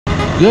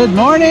Good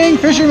morning,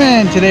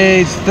 fishermen.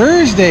 Today's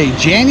Thursday,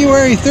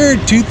 January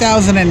 3rd,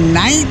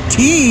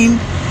 2019.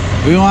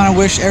 We want to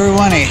wish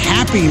everyone a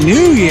happy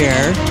new year.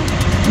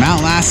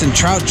 Mount Lassen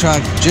Trout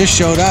Truck just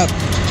showed up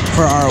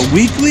for our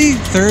weekly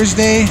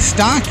Thursday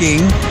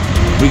stocking.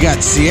 We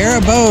got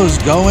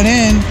Sierrabows going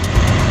in.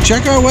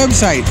 Check our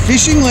website,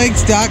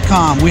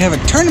 fishinglakes.com. We have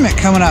a tournament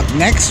coming up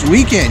next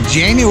weekend,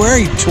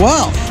 January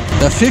 12th.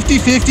 The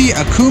 50-50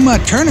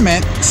 Akuma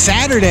tournament,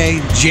 Saturday,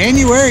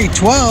 January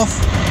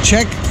 12th.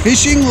 Check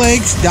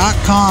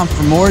fishinglakes.com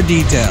for more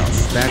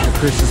details. Back to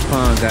Chris's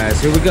Pond,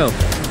 guys. Here we go.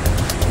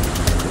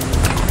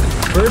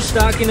 First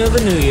stocking of the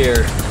new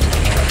year.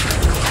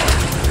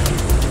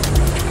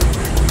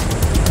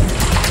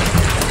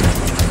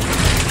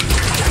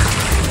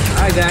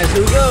 Alright guys,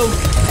 here we go.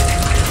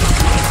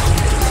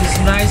 See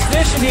some nice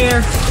fish in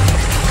here.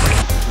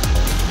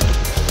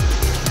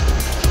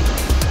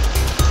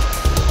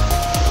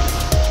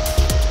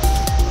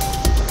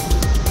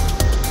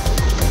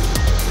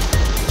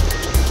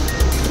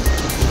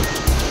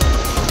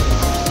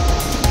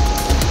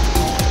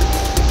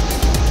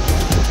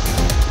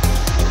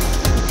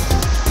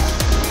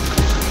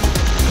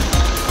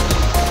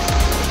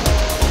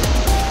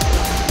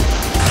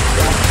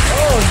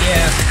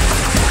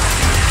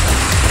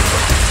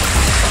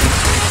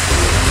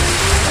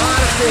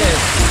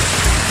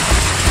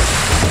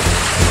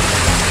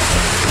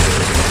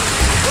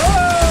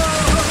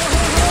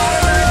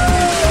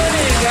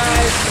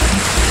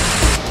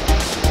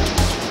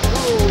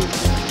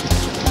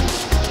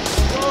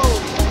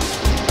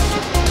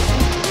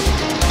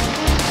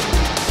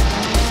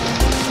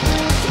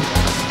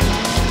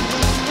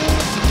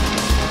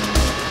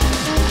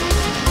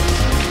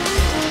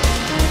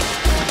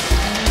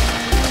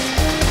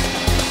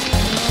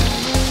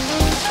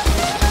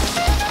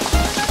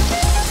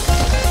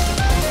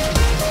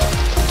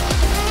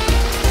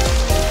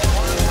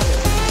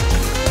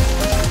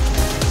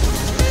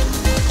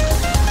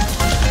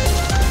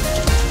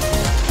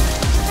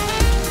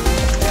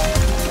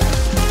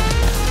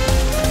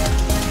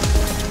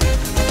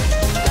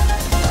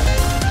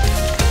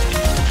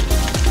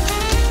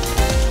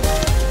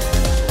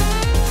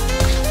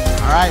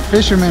 Alright,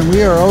 fishermen,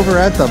 we are over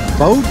at the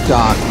boat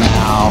dock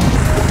now.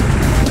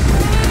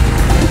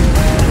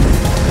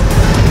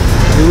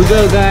 Here we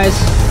go, guys.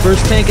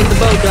 First tank at the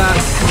boat dock.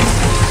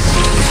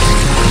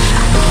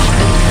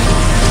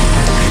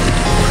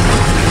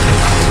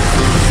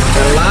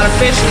 Got a lot of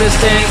fish in this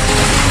tank.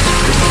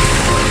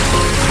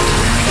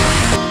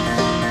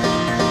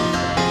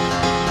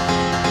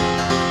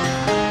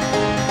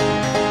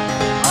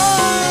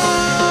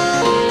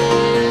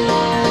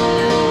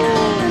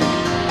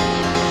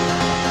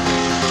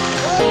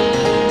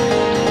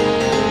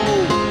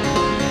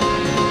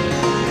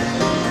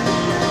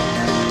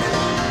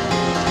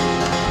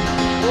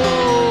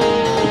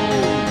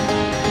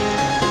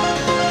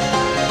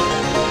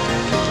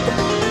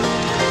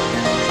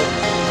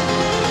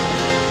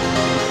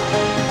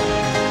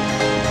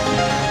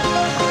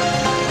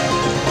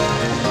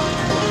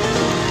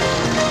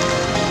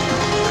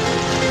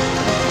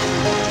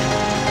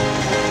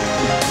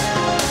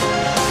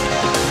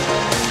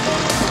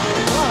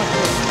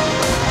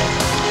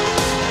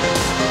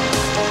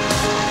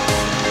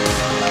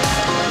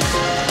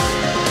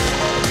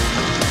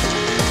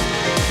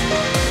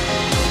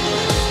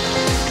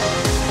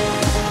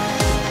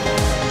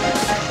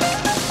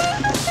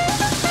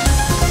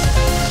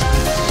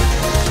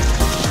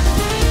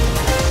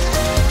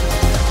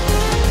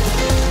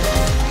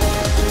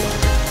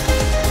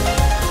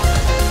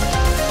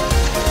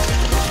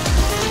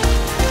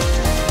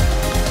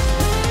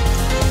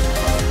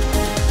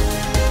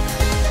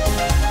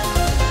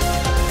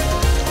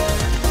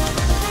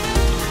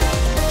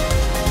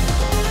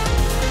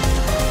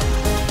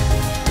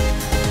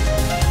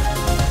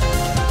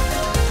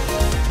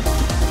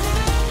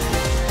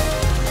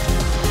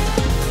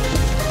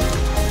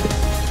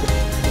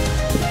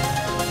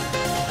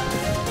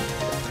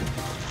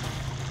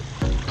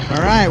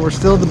 Alright, we're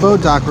still at the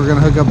boat dock. We're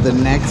going to hook up the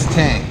next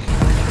tank.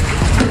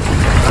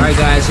 Alright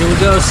guys, here we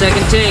go.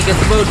 Second tank at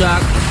the boat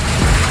dock.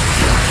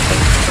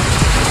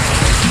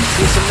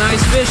 See some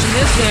nice fish in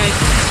this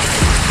tank.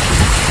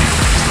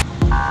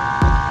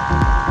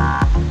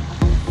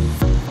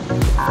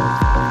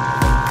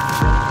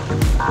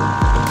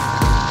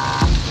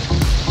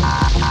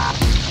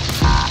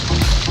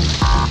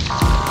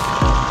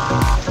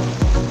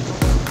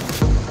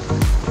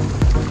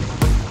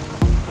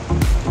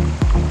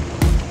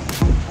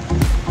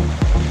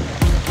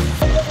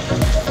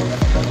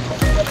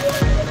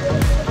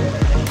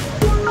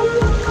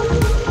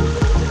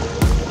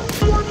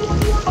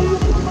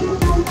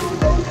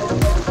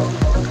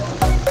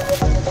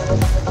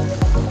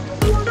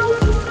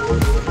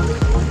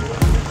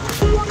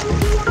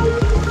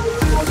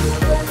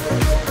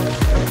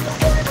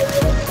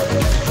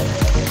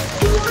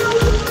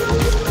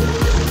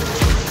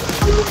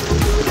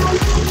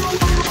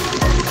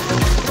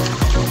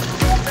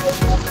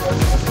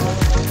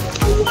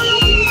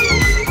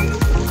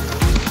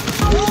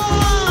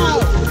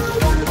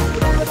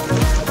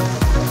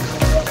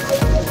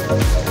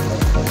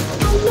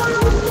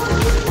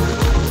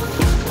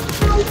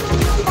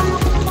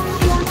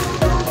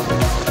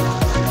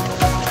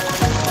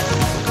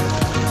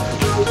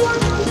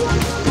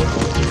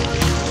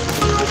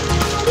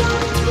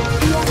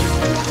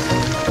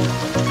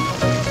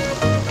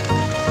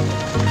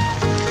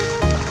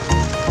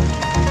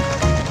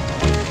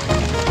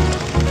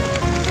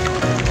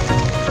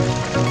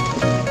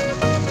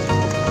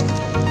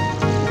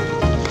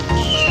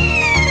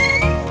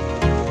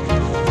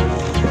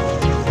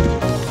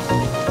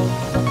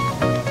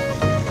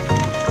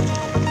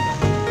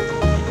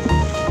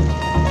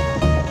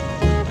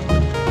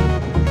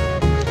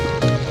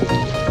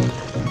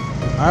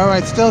 All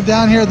right, still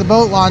down here at the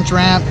boat launch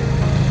ramp.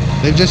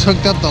 They've just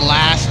hooked up the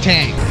last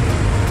tank.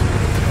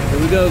 Here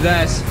we go,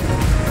 guys.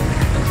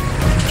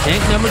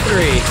 Tank number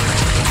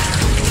 3.